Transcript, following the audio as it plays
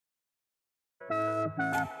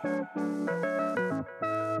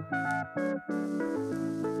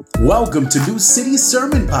Welcome to New City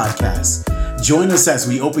Sermon Podcast. Join us as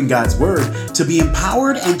we open God's Word to be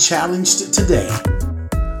empowered and challenged today.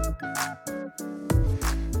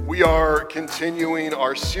 We are continuing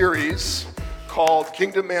our series called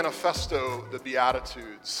Kingdom Manifesto, the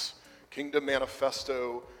Beatitudes. Kingdom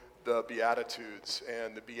Manifesto, the Beatitudes.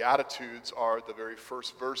 And the Beatitudes are the very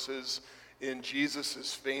first verses in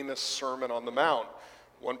Jesus' famous Sermon on the Mount.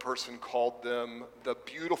 One person called them the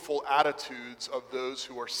beautiful attitudes of those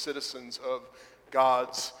who are citizens of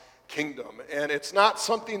God's kingdom. And it's not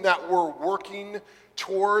something that we're working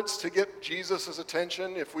towards to get Jesus'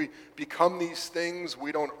 attention. If we become these things,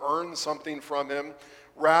 we don't earn something from him.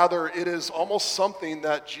 Rather, it is almost something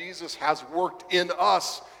that Jesus has worked in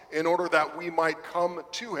us in order that we might come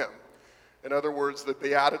to him. In other words, the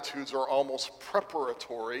Beatitudes are almost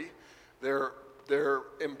preparatory. They're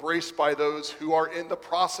embraced by those who are in the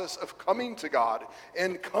process of coming to God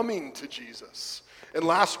and coming to Jesus. And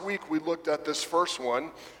last week we looked at this first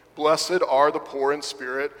one. Blessed are the poor in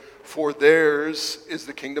spirit, for theirs is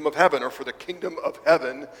the kingdom of heaven, or for the kingdom of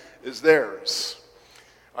heaven is theirs.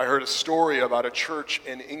 I heard a story about a church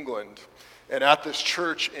in England. And at this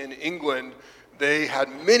church in England, they had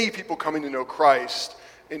many people coming to know Christ,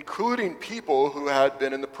 including people who had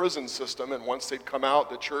been in the prison system. And once they'd come out,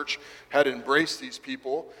 the church had embraced these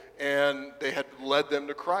people, and they had led them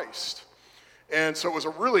to Christ. And so it was a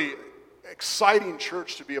really exciting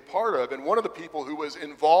church to be a part of. And one of the people who was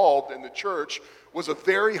involved in the church was a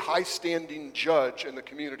very high-standing judge in the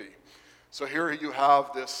community. So here you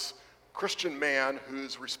have this Christian man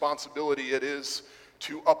whose responsibility it is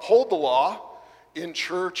to uphold the law in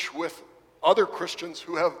church with other Christians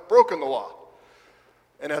who have broken the law.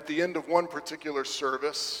 And at the end of one particular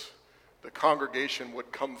service, the congregation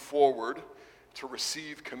would come forward to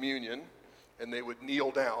receive communion, and they would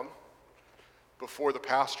kneel down before the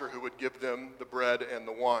pastor, who would give them the bread and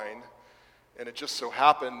the wine. And it just so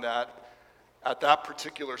happened that at that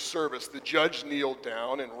particular service, the judge kneeled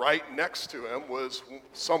down, and right next to him was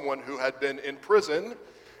someone who had been in prison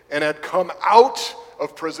and had come out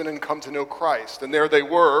of prison and come to know Christ. And there they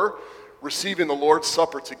were, receiving the Lord's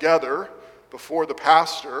Supper together before the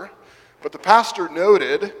pastor. But the pastor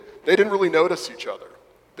noted they didn't really notice each other.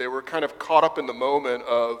 They were kind of caught up in the moment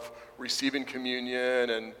of receiving communion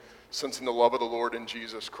and sensing the love of the Lord in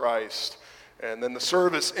Jesus Christ. And then the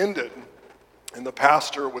service ended, and the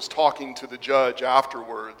pastor was talking to the judge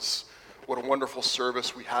afterwards. What a wonderful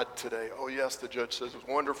service we had today. Oh yes, the judge says it was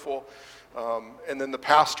wonderful. And then the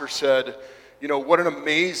pastor said, what an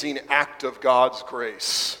amazing act of God's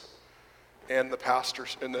grace. And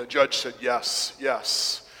the judge said, yes,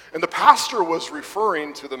 yes. And the pastor was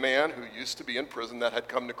referring to the man who used to be in prison that had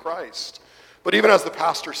come to Christ. But even as the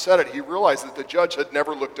pastor said it, he realized that the judge had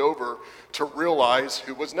never looked over to realize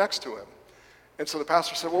who was next to him. And so the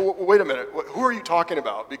pastor said, well, wait a minute. Who are you talking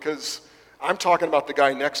about? Because I'm talking about the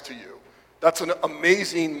guy next to you. That's an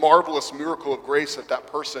amazing, marvelous miracle of grace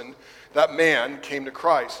that man came to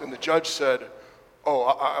Christ. And the judge said,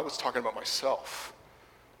 I was talking about myself.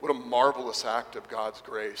 What a marvelous act of God's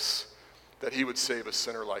grace that he would save a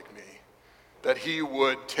sinner like me, that he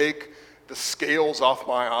would take the scales off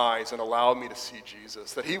my eyes and allow me to see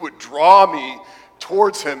Jesus, that he would draw me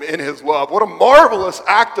towards him in his love. What a marvelous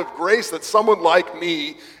act of grace that someone like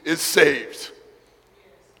me is saved.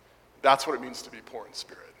 That's what it means to be poor in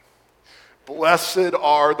spirit. Blessed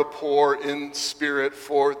are the poor in spirit,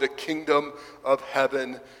 for the kingdom of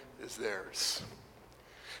heaven is theirs.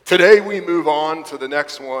 Today we move on to the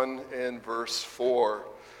next one in verse 4.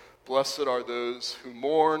 Blessed are those who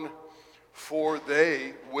mourn, for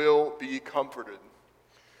they will be comforted.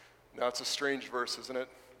 Now it's a strange verse, isn't it?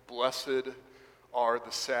 Blessed are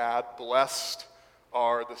the sad. Blessed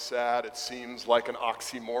are the sad. It seems like an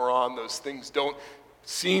oxymoron. Those things don't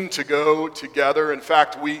seem to go together. In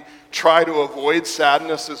fact, we try to avoid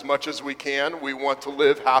sadness as much as we can. We want to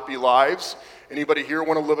live happy lives. Anybody here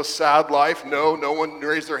want to live a sad life? No one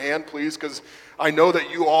raise their hand, please, because I know that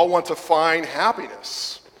you all want to find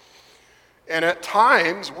happiness. And at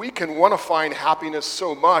times, we can want to find happiness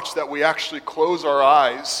so much that we actually close our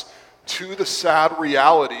eyes to the sad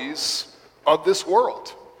realities of this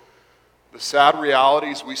world. The sad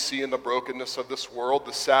realities we see in the brokenness of this world,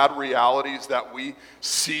 the sad realities that we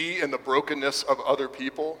see in the brokenness of other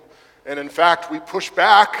people. And in fact, we push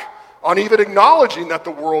back on even acknowledging that the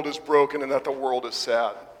world is broken and that the world is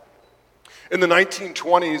sad. In the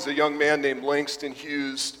 1920s, a young man named Langston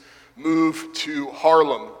Hughes moved to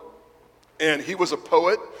Harlem. And he was a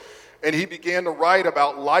poet, and he began to write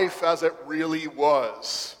about life as it really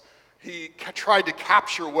was. He tried to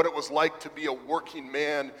capture what it was like to be a working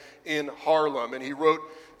man in Harlem. And he wrote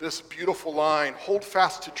this beautiful line, "Hold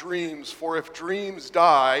fast to dreams, for if dreams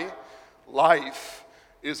die, life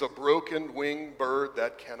is a broken-winged bird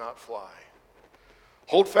that cannot fly.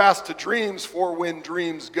 Hold fast to dreams, for when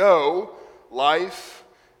dreams go, life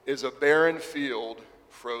is a barren field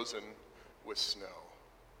frozen with snow."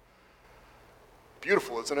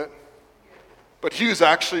 Beautiful, isn't it? But Hughes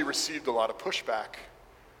actually received a lot of pushback.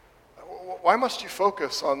 Why must you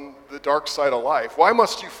focus on the dark side of life? Why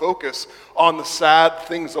must you focus on the sad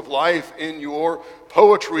things of life in your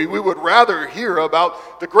poetry? We would rather hear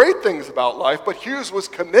about the great things about life, but Hughes was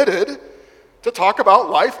committed to talk about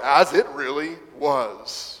life as it really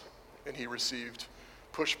was, and he received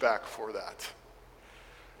pushback for that.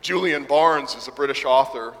 Julian Barnes is a British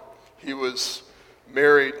author. He was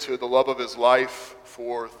married to the love of his life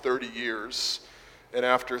for 30 years. And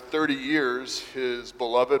after 30 years, his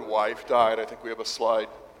beloved wife died. I think we have a slide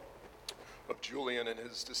of Julian and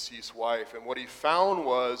his deceased wife. And what he found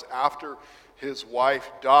was after his wife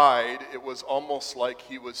died, it was almost like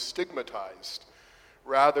he was stigmatized.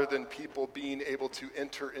 Rather than people being able to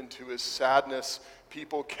enter into his sadness,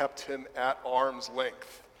 people kept him at arm's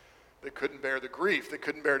length. They couldn't bear the grief. They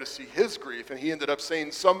couldn't bear to see his grief. And he ended up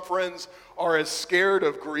saying, "Some friends are as scared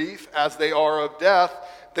of grief as they are of death.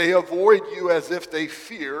 They avoid you as if they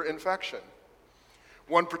fear infection."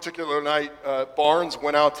 One particular night, Barnes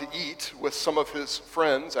went out to eat with some of his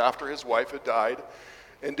friends after his wife had died.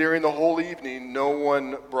 And during the whole evening, no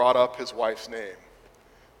one brought up his wife's name.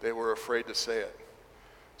 They were afraid to say it.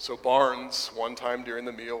 So Barnes, one time during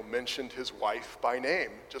the meal, mentioned his wife by name,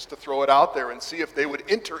 just to throw it out there and see if they would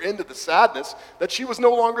enter into the sadness that she was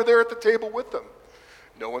no longer there at the table with them.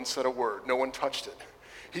 No one said a word. No one touched it.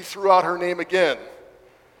 He threw out her name again.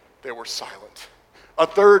 They were silent. A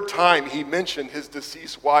third time, he mentioned his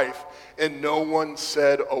deceased wife, and no one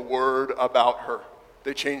said a word about her.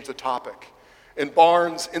 They changed the topic. And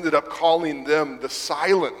Barnes ended up calling them the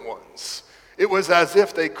silent ones. It was as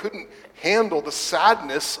if they couldn't handle the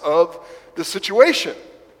sadness of the situation.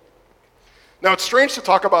 Now, it's strange to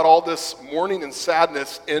talk about all this mourning and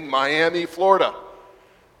sadness in Miami, Florida.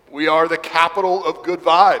 We are the capital of good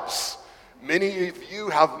vibes. Many of you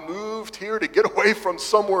have moved here to get away from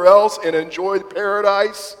somewhere else and enjoy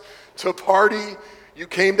paradise, to party. You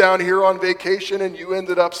came down here on vacation and you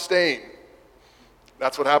ended up staying.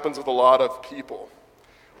 That's what happens with a lot of people.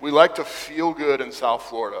 We like to feel good in South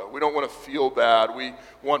Florida. We don't want to feel bad. We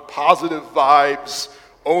want positive vibes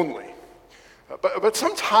only. But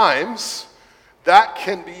sometimes that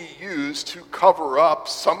can be used to cover up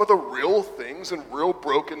some of the real things and real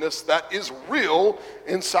brokenness that is real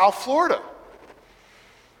in South Florida.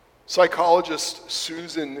 Psychologist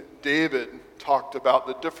Susan David talked about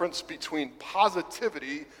the difference between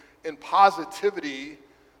positivity and positivity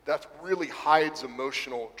that really hides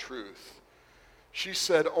emotional truth. She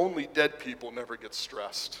said only dead people never get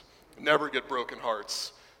stressed, never get broken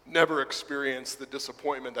hearts, never experience the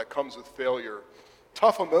disappointment that comes with failure.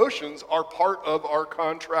 Tough emotions are part of our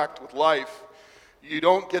contract with life. You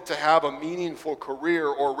don't get to have a meaningful career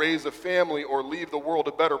or raise a family or leave the world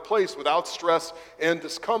a better place without stress and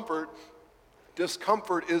discomfort.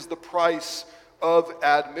 Discomfort is the price of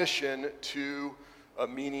admission to a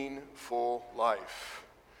meaningful life.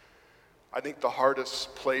 I think the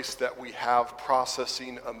hardest place that we have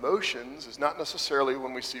processing emotions is not necessarily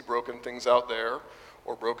when we see broken things out there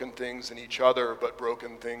or broken things in each other, but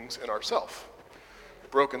broken things in ourselves.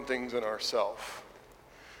 Broken things in ourselves.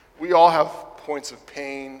 We all have points of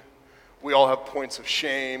pain. We all have points of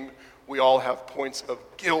shame. We all have points of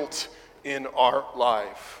guilt in our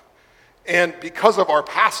life. And because of our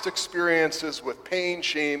past experiences with pain,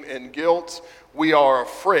 shame, and guilt, we are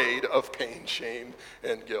afraid of pain, shame,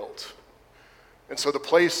 and guilt. And so the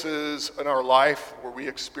places in our life where we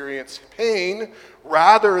experience pain,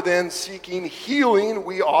 rather than seeking healing,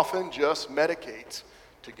 we often just medicate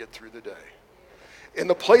to get through the day. In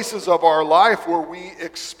the places of our life where we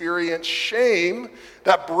experience shame,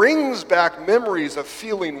 that brings back memories of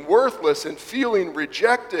feeling worthless and feeling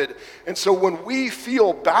rejected. And so when we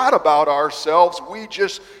feel bad about ourselves, we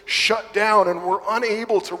just shut down and we're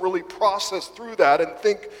unable to really process through that and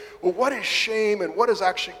think, well, what is shame and what is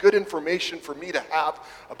actually good information for me to have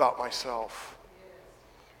about myself?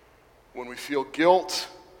 When we feel guilt,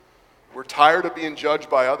 we're tired of being judged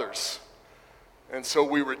by others. And so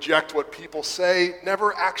we reject what people say,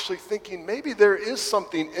 never actually thinking maybe there is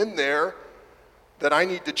something in there that I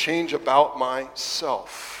need to change about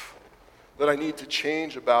myself. That I need to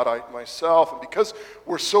change about myself. And because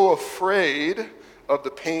we're so afraid of the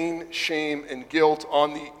pain, shame, and guilt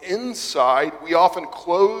on the inside, we often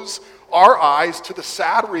close our eyes to the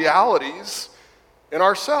sad realities in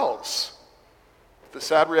ourselves. The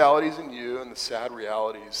sad realities in you and the sad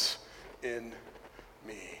realities in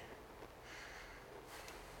me.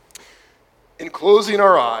 In closing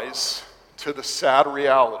our eyes to the sad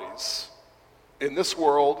realities in this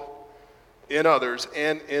world, in others,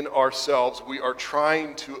 and in ourselves, we are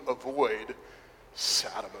trying to avoid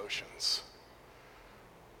sad emotions.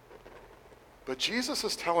 But Jesus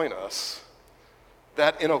is telling us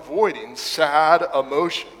that in avoiding sad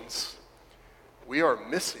emotions, we are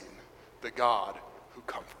missing the God who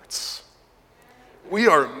comforts. We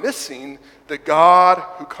are missing the God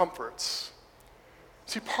who comforts.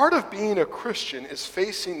 See, part of being a Christian is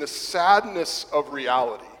facing the sadness of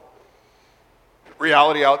reality.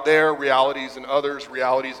 Reality out there, realities in others,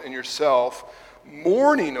 realities in yourself,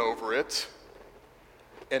 mourning over it,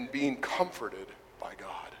 and being comforted by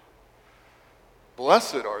God.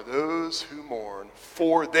 Blessed are those who mourn,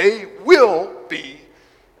 for they will be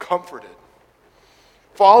comforted.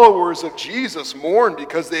 Followers of Jesus mourn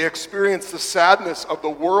because they experience the sadness of the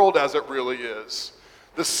world as it really is,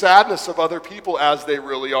 the sadness of other people as they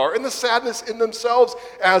really are, and the sadness in themselves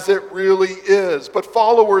as it really is. But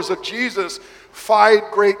followers of Jesus find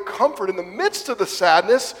great comfort in the midst of the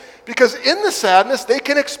sadness, because in the sadness they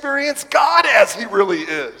can experience God as he really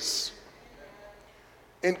is.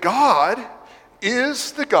 And God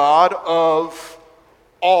is the God of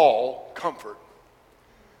all comfort.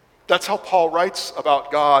 That's how Paul writes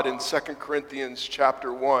about God in 2 Corinthians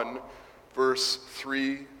chapter 1, verse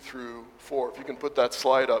 3 through 4. If you can put that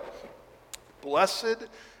slide up. Blessed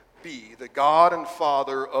be the God and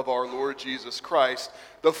Father of our Lord Jesus Christ,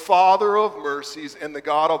 the Father of mercies and the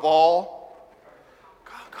God of all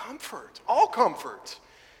comfort, all comfort.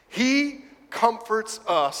 He comforts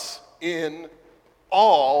us in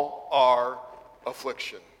all our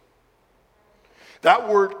affliction. That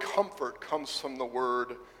word comfort comes from the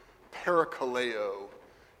word parakaleo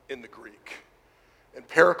in the Greek. And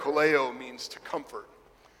parakaleo means to comfort,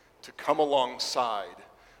 to come alongside,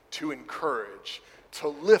 to encourage, to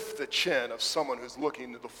lift the chin of someone who's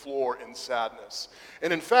looking to the floor in sadness.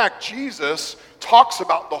 And in fact, Jesus talks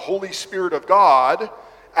about the Holy Spirit of God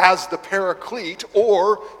as the paraclete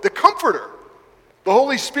or the comforter. The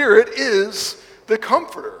Holy Spirit is the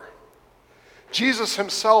comforter. Jesus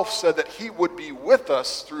himself said that he would be with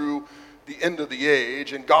us through the end of the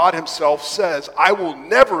age, and God himself says, I will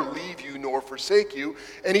never leave you nor forsake you,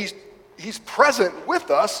 and he's present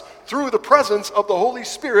with us through the presence of the Holy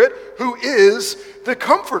Spirit, who is the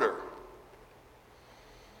comforter.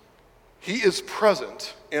 He is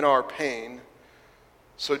present in our pain,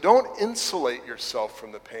 so don't insulate yourself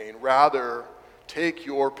from the pain. Rather, take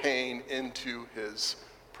your pain into his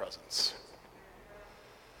presence.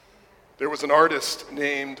 There was an artist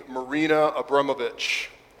named Marina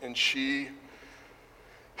Abramovich, and she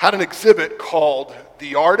had an exhibit called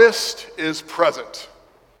The Artist is Present.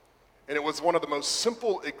 And it was one of the most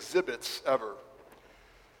simple exhibits ever.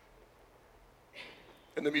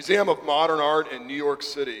 In the Museum of Modern Art in New York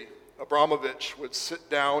City, Abramovich would sit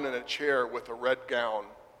down in a chair with a red gown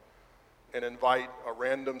and invite a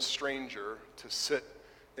random stranger to sit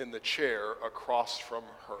in the chair across from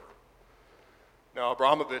her. Now,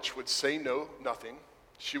 Abramovich would say nothing.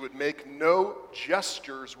 She would make no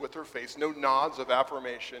gestures with her face, no nods of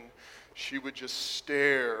affirmation. She would just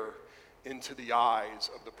stare into the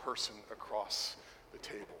eyes of the person across the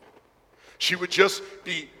table. She would just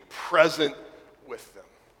be present with them.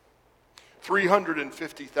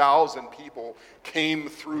 350,000 people came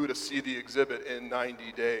through to see the exhibit in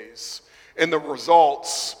 90 days. And the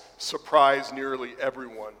results surprised nearly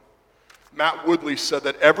everyone. Matt Woodley said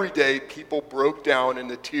that every day people broke down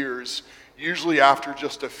into tears, usually after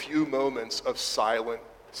just a few moments of silent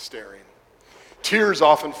staring. Tears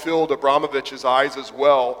often filled Abramovich's eyes as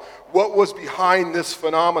well. What was behind this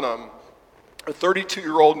phenomenon? A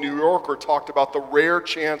 32-year-old New Yorker talked about the rare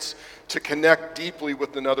chance to connect deeply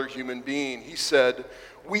with another human being. He said,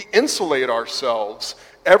 we insulate ourselves.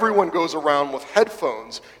 Everyone goes around with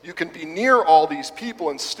headphones. You can be near all these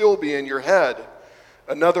people and still be in your head.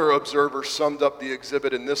 Another observer summed up the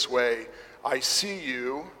exhibit in this way, I see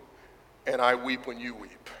you and I weep when you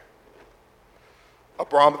weep.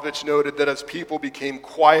 Abramovich noted that as people became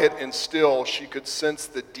quiet and still, she could sense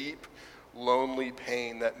the deep, lonely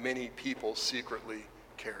pain that many people secretly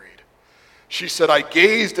carried. She said, I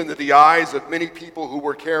gazed into the eyes of many people who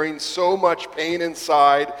were carrying so much pain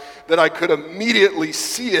inside that I could immediately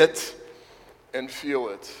see it and feel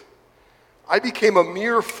it. I became a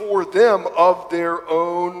mirror for them of their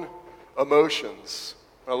own emotions.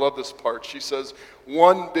 I love this part. She says,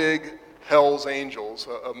 one big Hell's Angels,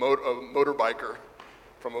 a motorbiker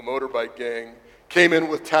from a motorbike gang, came in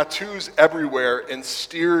with tattoos everywhere and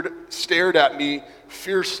stared at me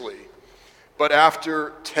fiercely. But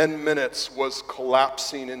after 10 minutes was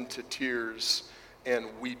collapsing into tears and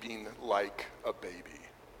weeping like a baby.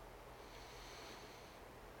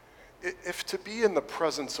 If to be in the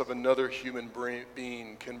presence of another human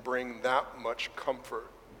being can bring that much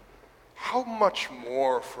comfort, how much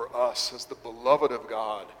more for us as the beloved of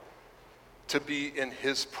God to be in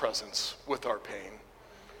his presence with our pain,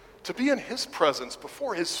 to be in his presence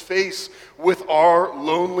before his face with our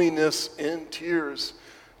loneliness and tears,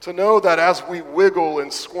 to know that as we wiggle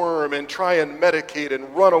and squirm and try and medicate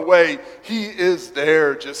and run away, he is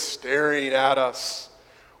there just staring at us,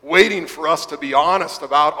 waiting for us to be honest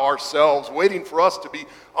about ourselves, waiting for us to be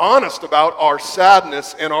honest about our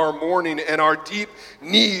sadness and our mourning and our deep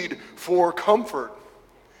need for comfort.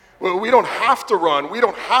 We don't have to run, we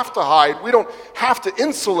don't have to hide, we don't have to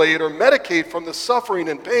insulate or medicate from the suffering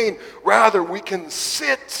and pain. Rather, we can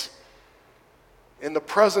sit in the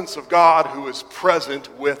presence of God who is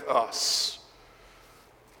present with us.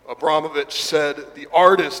 Abramovich said, the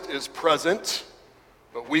artist is present,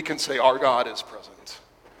 but we can say our God is present.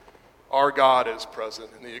 Our God is present,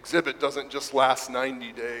 and the exhibit doesn't just last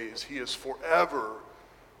 90 days. He is forever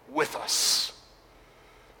with us.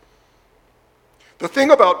 The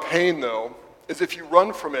thing about pain, though, is if you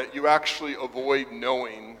run from it, you actually avoid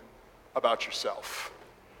knowing about yourself.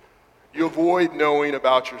 You avoid knowing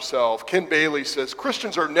about yourself. Ken Bailey says,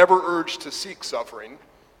 Christians are never urged to seek suffering.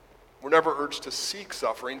 We're never urged to seek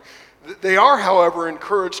suffering. They are, however,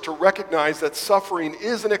 encouraged to recognize that suffering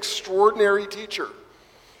is an extraordinary teacher.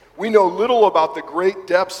 We know little about the great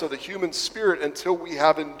depths of the human spirit until we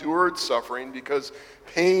have endured suffering, because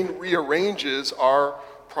pain rearranges our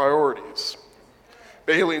priorities.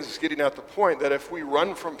 Bailey is getting at the point that if we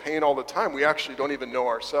run from pain all the time, we actually don't even know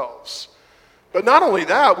ourselves. But not only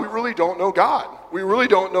that, we really don't know God. We really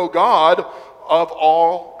don't know God of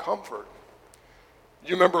all comfort.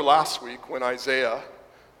 You remember last week when Isaiah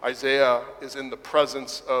is in the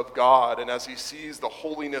presence of God, and as he sees the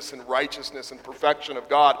holiness and righteousness and perfection of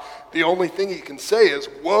God, the only thing he can say is,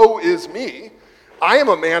 woe is me. I am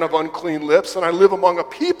a man of unclean lips, and I live among a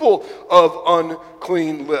people of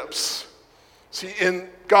unclean lips. See, in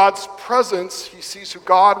God's presence, he sees who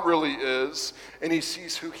God really is, and he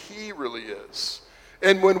sees who he really is.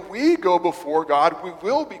 And when we go before God, we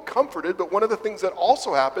will be comforted, but one of the things that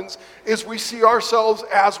also happens is we see ourselves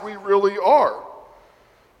as we really are.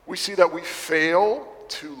 We see that we fail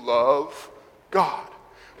to love God.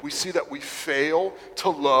 We see that we fail to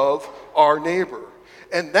love our neighbor.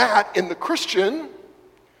 And that, in the Christian,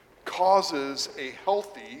 causes a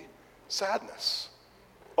healthy sadness,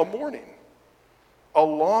 a mourning, a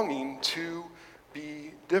longing to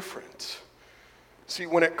be different. See,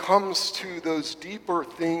 when it comes to those deeper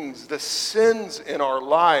things, the sins in our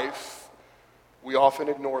life, we often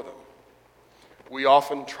ignore them. We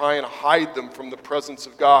often try and hide them from the presence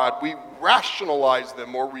of God. We rationalize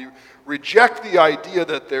them, or we reject the idea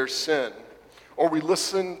that they're sin. Or we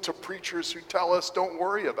listen to preachers who tell us, don't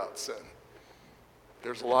worry about sin.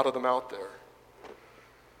 There's a lot of them out there.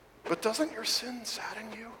 But doesn't your sin sadden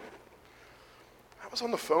you? I was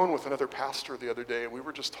on the phone with another pastor the other day, and we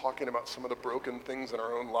were just talking about some of the broken things in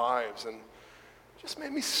our own lives, and it just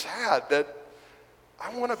made me sad that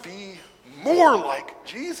I want to be more like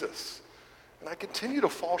Jesus, and I continue to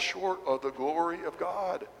fall short of the glory of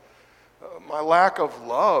God. My lack of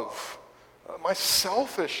love, my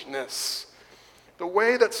selfishness, the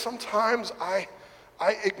way that sometimes I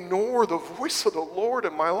ignore the voice of the Lord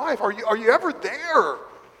in my life. Are you ever there?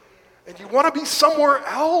 And you want to be somewhere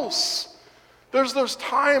else. There's those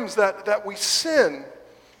times that we sin,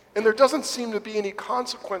 and there doesn't seem to be any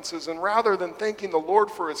consequences, and rather than thanking the Lord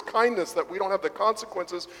for his kindness that we don't have the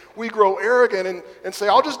consequences, we grow arrogant and say,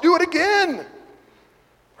 I'll just do it again,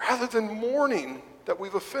 rather than mourning that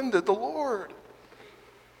we've offended the Lord.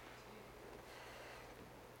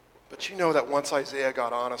 But you know that once Isaiah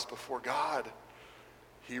got honest before God,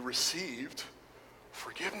 he received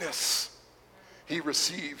forgiveness. He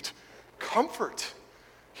received comfort.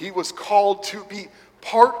 He was called to be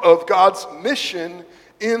part of God's mission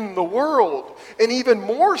in the world. And even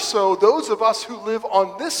more so, those of us who live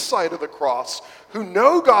on this side of the cross, who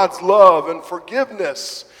know God's love and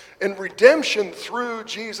forgiveness and redemption through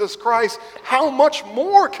Jesus Christ, how much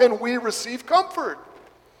more can we receive comfort?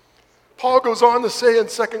 Paul goes on to say in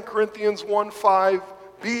 2 Corinthians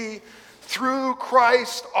 1:5b, through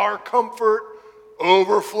Christ our comfort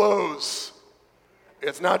overflows.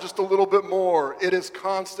 It's not just a little bit more. It is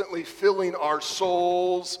constantly filling our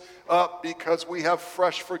souls up because we have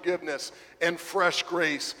fresh forgiveness and fresh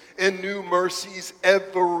grace and new mercies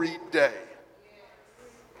every day.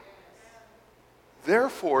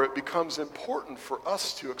 Therefore, it becomes important for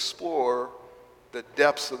us to explore the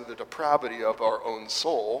depths of the depravity of our own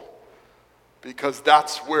soul, because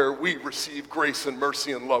that's where we receive grace and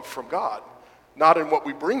mercy and love from God. Not in what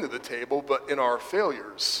we bring to the table, but in our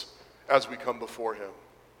failures as we come before him.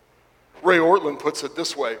 Ray Ortlund puts it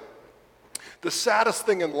this way: the saddest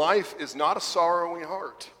thing in life is not a sorrowing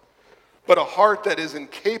heart, but a heart that is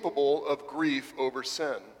incapable of grief over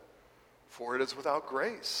sin, for it is without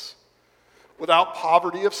grace. Without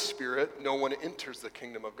poverty of spirit, no one enters the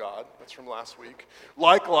kingdom of God. That's from last week.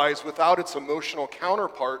 Likewise, without its emotional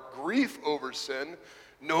counterpart, grief over sin,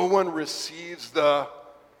 no one receives the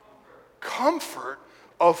comfort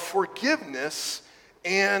of forgiveness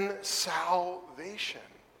and salvation.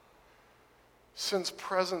 Sin's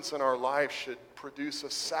presence in our life should produce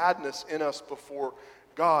a sadness in us before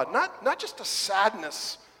God, not just a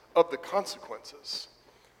sadness of the consequences.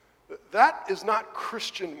 That is not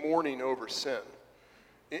Christian mourning over sin.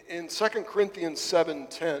 In 2 Corinthians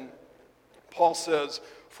 7:10, Paul says,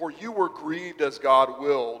 "For you were grieved as God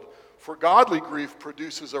willed, for godly grief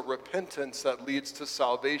produces a repentance that leads to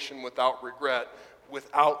salvation without regret,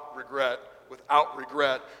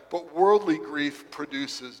 but worldly grief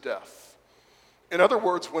produces death." In other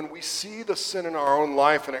words, when we see the sin in our own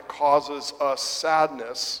life and it causes us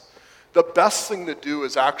sadness, the best thing to do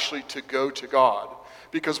is actually to go to God.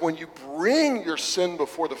 Because when you bring your sin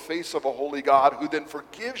before the face of a holy God who then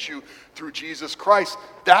forgives you through Jesus Christ,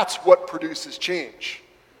 that's what produces change.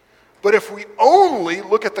 But if we only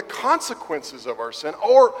look at the consequences of our sin,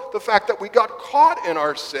 or the fact that we got caught in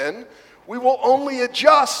our sin, we will only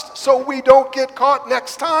adjust so we don't get caught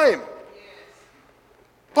next time.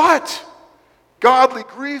 But godly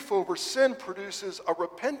grief over sin produces a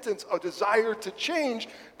repentance, a desire to change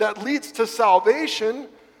that leads to salvation,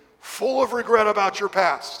 full of regret about your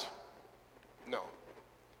past. No,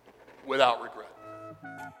 without regret.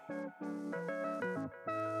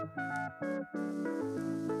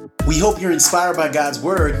 We hope you're inspired by God's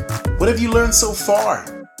word. What have you learned so far?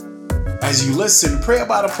 As you listen, pray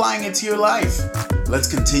about applying it to your life. Let's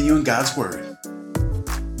continue in God's word.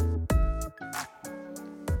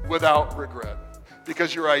 Without regret.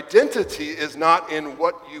 Because your identity is not in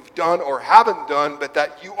what you've done or haven't done, but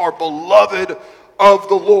that you are beloved of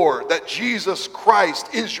the Lord, that Jesus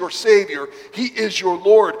Christ is your Savior. He is your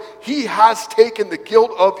Lord. He has taken the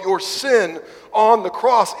guilt of your sin on the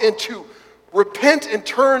cross, and to repent and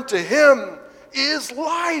turn to him is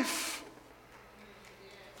life.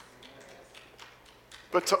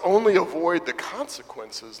 But to only avoid the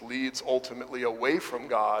consequences leads ultimately away from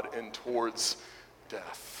God and towards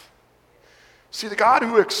death. See, the God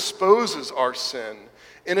who exposes our sin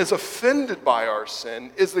and is offended by our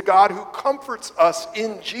sin is the God who comforts us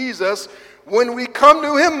in Jesus when we come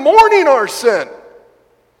to him mourning our sin.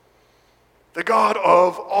 The God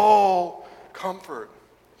of all comfort.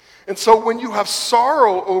 And so when you have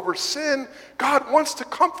sorrow over sin, God wants to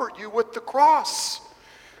comfort you with the cross.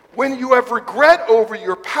 When you have regret over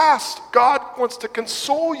your past, God wants to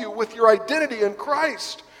console you with your identity in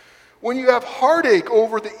Christ. When you have heartache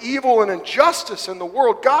over the evil and injustice in the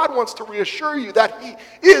world, God wants to reassure you that he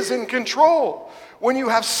is in control. When you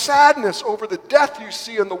have sadness over the death you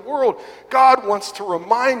see in the world, God wants to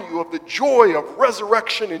remind you of the joy of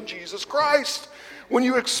resurrection in Jesus Christ. When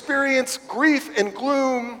you experience grief and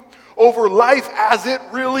gloom over life as it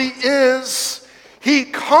really is, he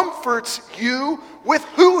comforts you with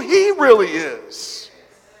who he really is,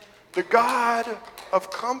 the God of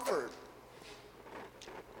comfort.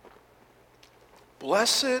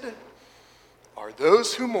 Blessed are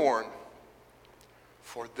those who mourn,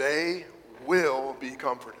 for they will be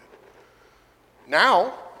comforted.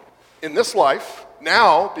 Now, in this life,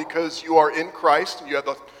 now, because you are in Christ, you have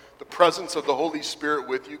the presence of the Holy Spirit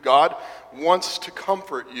with you, God wants to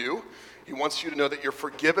comfort you. He wants you to know that you're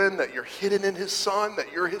forgiven, that you're hidden in his Son,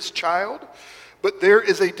 that you're his child. But there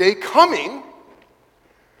is a day coming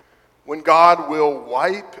when God will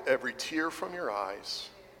wipe every tear from your eyes.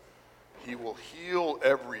 He will heal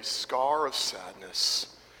every scar of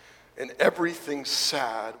sadness, and everything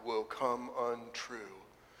sad will come untrue.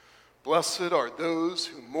 Blessed are those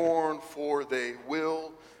who mourn, for they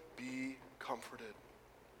will be comforted.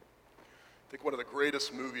 I think one of the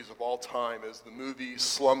greatest movies of all time is the movie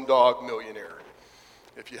Slumdog Millionaire.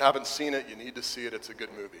 If you haven't seen it, you need to see it. It's a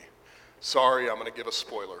good movie. Sorry, I'm going to give a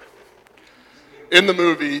spoiler. In the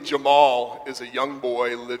movie, Jamal is a young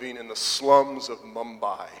boy living in the slums of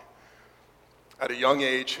Mumbai. At a young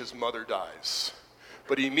age, his mother dies.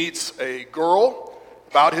 But he meets a girl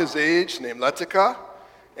about his age named Letica,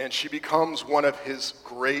 and she becomes one of his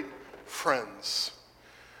great friends.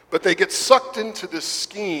 But they get sucked into this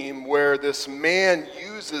scheme where this man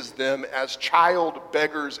uses them as child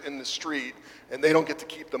beggars in the street, and they don't get to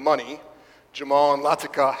keep the money. Jamal and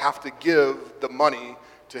Letica have to give the money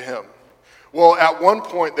to him. Well, at one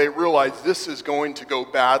point they realize this is going to go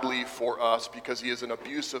badly for us because he is an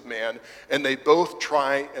abusive man, and they both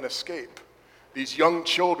try and escape. These young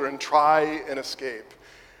children try and escape.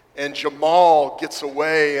 And Jamal gets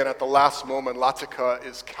away, and at the last moment, Letica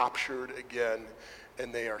is captured again,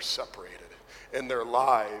 and they are separated. And their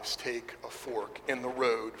lives take a fork in the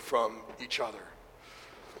road from each other.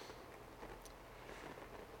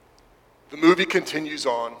 The movie continues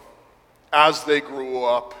on. As they grow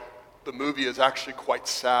up, the movie is actually quite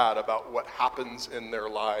sad about what happens in their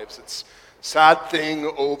lives. It's sad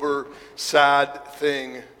thing over sad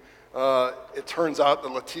thing. It turns out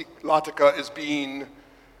that Letica is being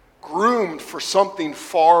groomed for something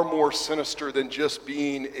far more sinister than just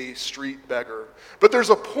being a street beggar. But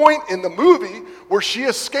there's a point in the movie where she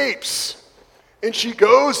escapes and she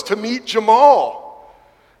goes to meet Jamal.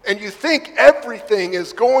 And you think everything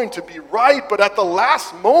is going to be right, but at the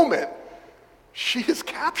last moment, she is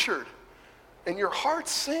captured and your heart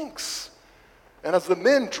sinks. And as the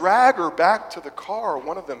men drag her back to the car,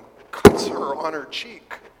 one of them cuts her on her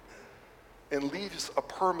cheek and leaves a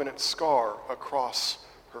permanent scar across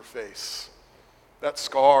her face. That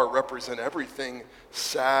scar represents everything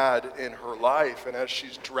sad in her life, and as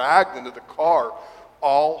she's dragged into the car,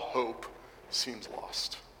 all hope seems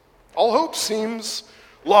lost. All hope seems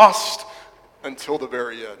lost until the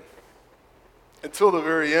very end. Until the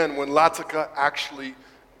very end, when Letica actually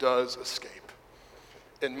does escape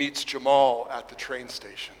and meets Jamal at the train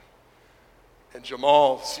station. And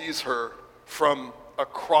Jamal sees her from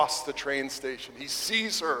across the train station. He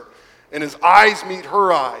sees her, and his eyes meet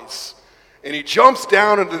her eyes. And he jumps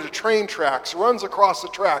down into the train tracks, runs across the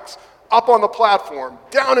tracks, up on the platform,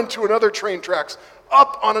 down into another train tracks,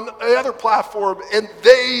 up on another platform, and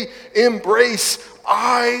they embrace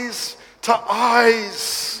eyes to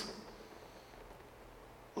eyes.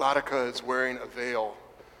 Letica is wearing a veil,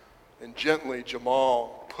 and gently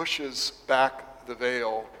Jamal pushes back the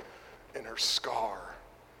veil, and her scar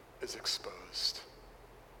is exposed.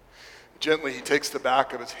 Gently, he takes the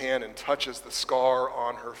back of his hand and touches the scar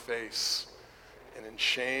on her face. And in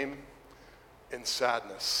shame and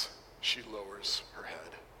sadness, she lowers her head.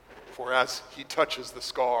 For as he touches the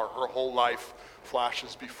scar, her whole life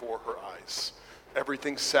flashes before her eyes.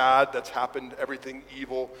 Everything sad that's happened, everything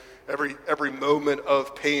evil, every moment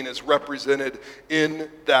of pain is represented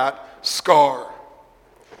in that scar.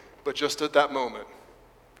 But just at that moment,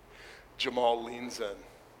 Jamal leans in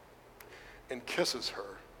and kisses her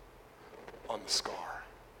on the scar.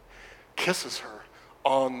 Kisses her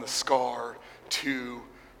on the scar to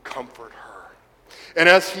comfort her. And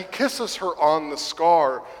as he kisses her on the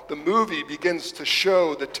scar, the movie begins to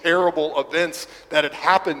show the terrible events that had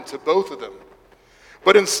happened to both of them.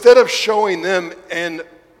 But instead of showing them in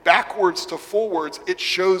backwards to forwards, it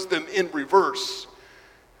shows them in reverse.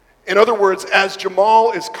 In other words, as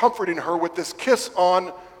Jamal is comforting her with this kiss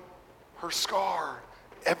on her scar,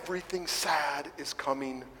 everything sad is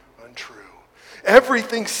coming untrue.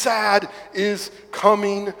 Everything sad is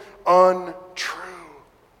coming untrue.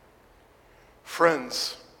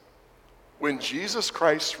 Friends, when Jesus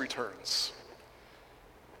Christ returns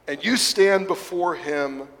and you stand before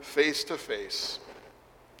him face to face,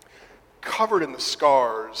 covered in the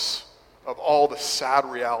scars of all the sad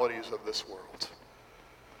realities of this world,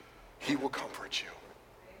 he will comfort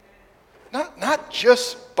you. Not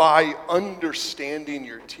just by understanding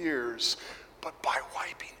your tears, but by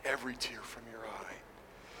wiping every tear from your eye.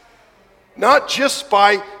 Not just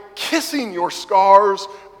by kissing your scars,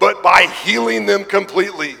 but by healing them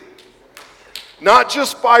completely. Not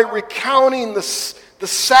just by recounting the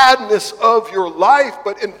sadness of your life,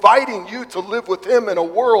 but inviting you to live with him in a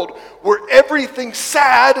world where everything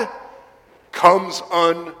sad comes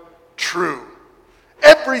untrue.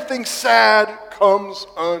 Everything sad comes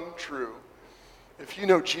untrue. If you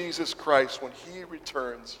know Jesus Christ, when he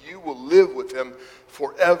returns, you will live with him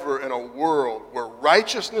forever in a world where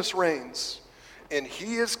righteousness reigns and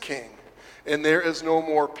he is king, and there is no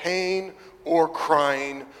more pain or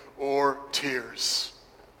crying or tears.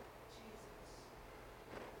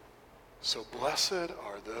 So blessed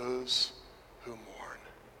are those who mourn,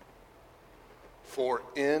 for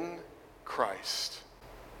in Christ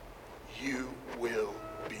you will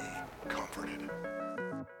be comforted.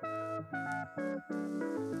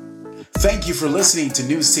 Thank you for listening to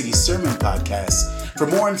New City Sermon Podcast. For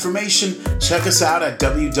more information, check us out at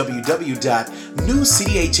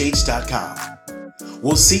www.newcityhh.com.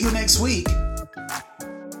 We'll see you next week.